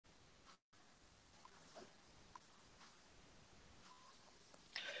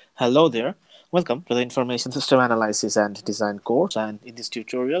Hello there. Welcome to the Information System Analysis and Design course. And in this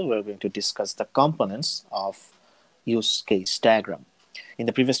tutorial, we're going to discuss the components of use case diagram. In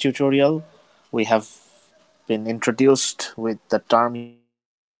the previous tutorial, we have been introduced with the term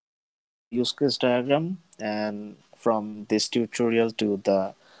use case diagram, and from this tutorial to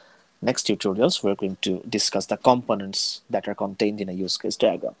the next tutorials, we're going to discuss the components that are contained in a use case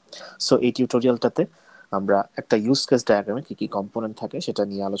diagram. So এই টিউটোরিয়ালটাতে আমরা একটা use case ডায়াগ্রামে কি কি component থাকে সেটা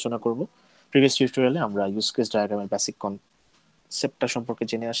নিয়ে আলোচনা করব। প্রিভিয়াস টিউটোরিয়ালে আমরা ইউজ কেস ডায়াগ্রামের বেসিক কনসেপ্টটা সম্পর্কে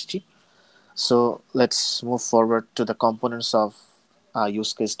জেনে আসছি। So let's move forward to the components of use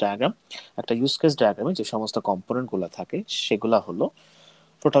case diagram. একটা ইউজ কেস ডায়াগ্রামে যে সমস্ত কম্পোনেন্টগুলো থাকে সেগুলো হলো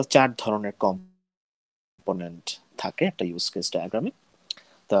টোটাল 4 ধরনের কম্পোনেন্ট থাকে একটা ইউজ কেস ডায়াগ্রামে।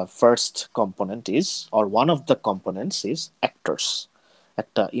 The first component is, or one of the components is actors.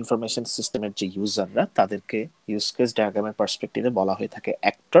 একটা ইনফরমেশন সিস্টেমের যে ইউজাররা তাদেরকে ইউজ কেস ডায়াগ্রামের পার্সপেক্টিভে বলা হয়ে থাকে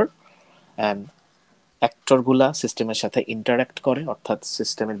অ্যাক্টর। অ্যান্ড অ্যাক্টরগুলা সিস্টেমের সাথে ইন্টারাক্ট করে, অর্থাৎ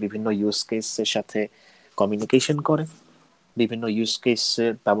সিস্টেমের বিভিন্ন ইউজ কেসের সাথে কমিউনিকেশন করে। বিভিন্ন ইউজ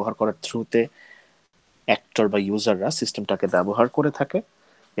কেসের ব্যবহার করার থ্রুতে অ্যাক্টর বা ইউজাররা সিস্টেমটাকে ব্যবহার করে থাকে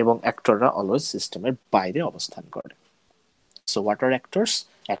এবং অ্যাক্টররা অলওয়েজ সিস্টেমের বাইরে অবস্থান করে। So what are actors?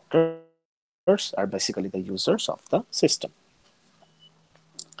 Actors are basically the users of the system.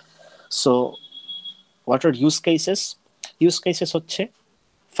 So what are use cases? Use cases হচ্ছে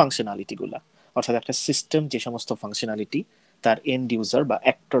ফাংশনালিটি গুলা, অর্থাৎ একটা সিস্টেম যে সমস্ত ফাংশনালিটি তার এন্ড ইউজার বা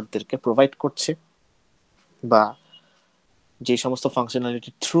অ্যাক্টরদেরকে প্রোভাইড করছে, বা যে সমস্ত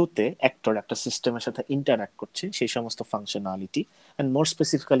ফাংশনালিটির থ্রুতে অ্যাক্টর একটা সিস্টেমের সাথে ইন্টারঅ্যাক্ট করছে সেই সমস্ত functionality, and more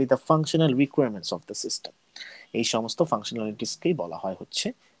specifically the functional requirements of the system, এই সমস্ত ফাংশনালিটিসকেই বলা হয় হচ্ছে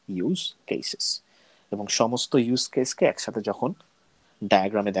ইউজ কেসেস। এবং সমস্ত ইউজ কেসকে একসাথে যখন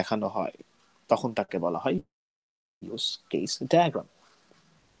ডায়াগ্রামে দেখানো হয় তখন তাকে বলা হয় use case diagram.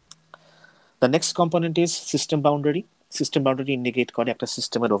 The next component is system boundary. System boundary indicate করে একটা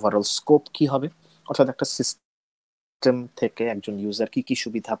সিস্টেমের ওভারঅল স্কোপ কি হবে, অর্থাৎ একটা সিস্টেম থেকে একজন ইউজার কি কি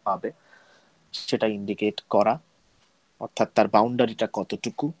সুবিধা পাবে সেটা ইন্ডিকেট করা, অর্থাৎ তার বাউন্ডারিটা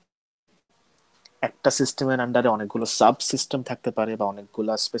কতটুকু। একটা সিস্টেমের আন্ডারে অনেকগুলো সাব সিস্টেম থাকতে পারে বা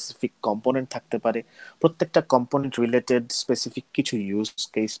অনেকগুলো স্পেসিফিক কম্পোনেন্ট থাকতে পারে, প্রত্যেকটা কম্পোনেন্ট রিলেটেড স্পেসিফিক কিছু ইউজ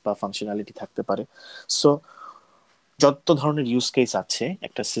কেস বা ফাংশনালিটি থাকতে পারে। সো যত ধরনের ইউজ কেস আছে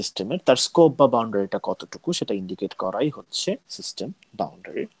একটা সিস্টেমের, তার স্কোপ বা বাউন্ডারিটা কতটুকু সেটা ইন্ডিকেট করাই হচ্ছে সিস্টেম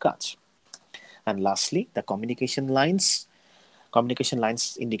বাউন্ডারির কাজ। And lastly the communication lines. Communication lines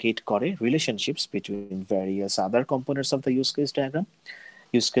indicate করে relationships between various other components of the use case diagram.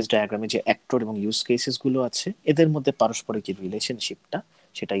 Use case ডায়াগ্রামে যে অ্যাক্টর এবং ইউজ কেসেস গুলো আছে এদের মধ্যে পারস্পরিক যে রিলেশনশিপটা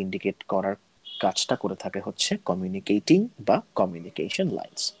সেটা ইন্ডিকেট করার কাজটা করে থাকে হচ্ছে কমিউনিকেটিং বা communication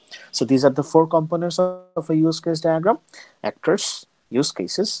lines. So these are the 4 components of a use case diagram: actors, use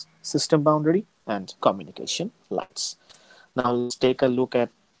cases, system boundary, and communication lines. Now let's take a look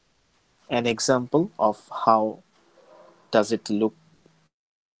at an example of how does it look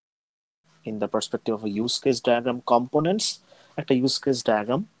in the perspective of a use case diagram components. একটা use case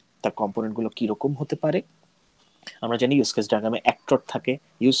diagram তার component গুলো কিরকম হতে পারে। আমরা জানি use case ডায়াগ্রামে actor থাকে,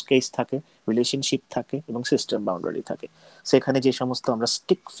 ইউজ কেস থাকে, রিলেশনশিপ থাকে এবং সিস্টেম বাউন্ডারি থাকে। সেখানে যে সমস্ত আমরা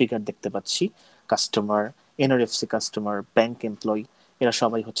স্টিক ফিগার দেখতে পাচ্ছি, কাস্টমার, এনআরএফসি কাস্টমার, ব্যাংক এমপ্লয়ি, এরা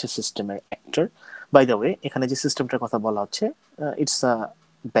সবাই হচ্ছে সিস্টেমের অ্যাক্টর। বাই দ্য ওয়ে, এখানে যে সিস্টেমটার কথা বলা হচ্ছে ইটস আ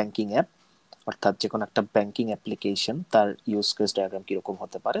ব্যাংকিং অ্যাপ, অর্থাৎ যে কোনো একটা ব্যাংকিং অ্যাপ্লিকেশন তার ইউজ কেস ডায়াগ্রাম কিরকম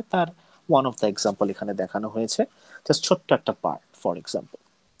হতে পারে তার ওয়ান অফ দ্য এক্সাম্পল এখানে দেখানো হয়েছে, জাস্ট ছোট্ট একটা part for example.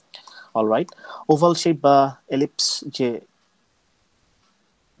 Alright, oval shape বা এলিপস যে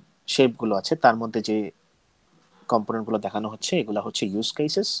শেপগুলো আছে তার মধ্যে যে কম্পোনেন্টগুলো দেখানো হচ্ছে এগুলো হচ্ছে use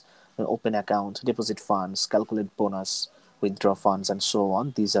cases. Open account, deposit funds, calculate bonus, withdraw funds and so on,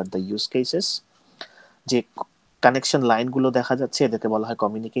 these are the use cases. যে কানেকশন লাইনগুলো দেখা যাচ্ছে এদেরকে বলা হয়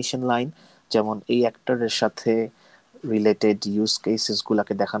কমিউনিকেশন লাইন। যেমন এই অ্যাক্টরের সাথে রিলেটেড ইউজ কেসেস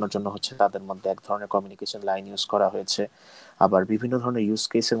গুলাকে দেখানোর জন্য হচ্ছে তাদের মধ্যে এক ধরনের কমিউনিকেশন লাইন ইউজ করা হয়েছে। আবার বিভিন্ন ধরনের ইউজ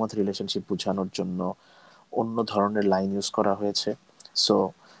কেসের মধ্যে রিলেশনশিপ বোঝানোর জন্য অন্য ধরনের লাইন ইউজ করা হয়েছে। সো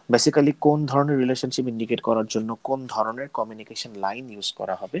বেসিক্যালি কোন ধরনের রিলেশনশিপ ইন্ডিকেট করার জন্য কোন ধরনের কমিউনিকেশন লাইন ইউজ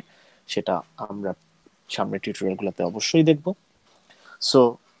করা হবে সেটা আমরা সামনের টিউটোরিয়ালগুলোতে অবশ্যই দেখব। সো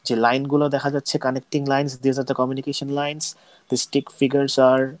যে লাইনগুলো দেখা যাচ্ছে connecting lines, this are the communication lines. The stick figures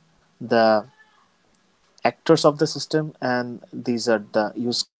are the actors of the system, and these are the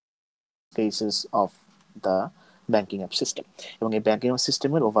use cases of the banking app system. এবং এই ব্যাংকিং অ্যাপ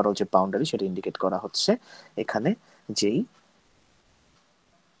সিস্টেমের ওভারঅল যে boundary সেটা indicate করা হচ্ছে এখানে যেই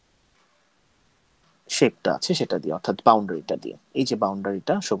শেপটা আছে সেটা দিয়ে, অর্থাৎ বাউন্ডারিটা দিয়ে। এই যে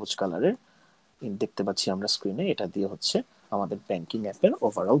বাউন্ডারিটা সবুজ কালারের দেখতে পাচ্ছি আমরা স্ক্রিনে, এটা দিয়ে হচ্ছে আমাদের ব্যাংকিং অ্যাপের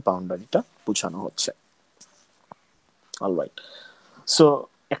ওভারঅল বাউন্ডারিটা বোঝানো হচ্ছে। অলরাইট, সো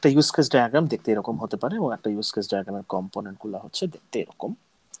একটা ইউজ কেস ডায়াগ্রাম দেখতে এরকম হতে পারে এবং একটা ইউজ কেস ডায়াগ্রামের কম্পোনেন্টগুলো হচ্ছে দেখতে এরকম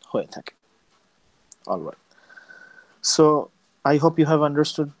হয়ে থাকে। Alright, so I hope you have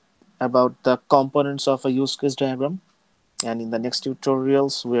understood about the components of a use case diagram, and in the next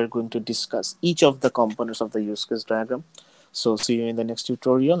tutorials we are going to discuss each of the components of the use case diagram. So see you in the next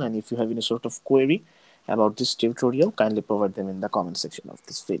tutorial, and if you have any sort of query about this tutorial, kindly provide them in the comment section of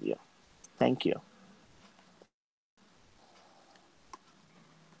this video. Thank you.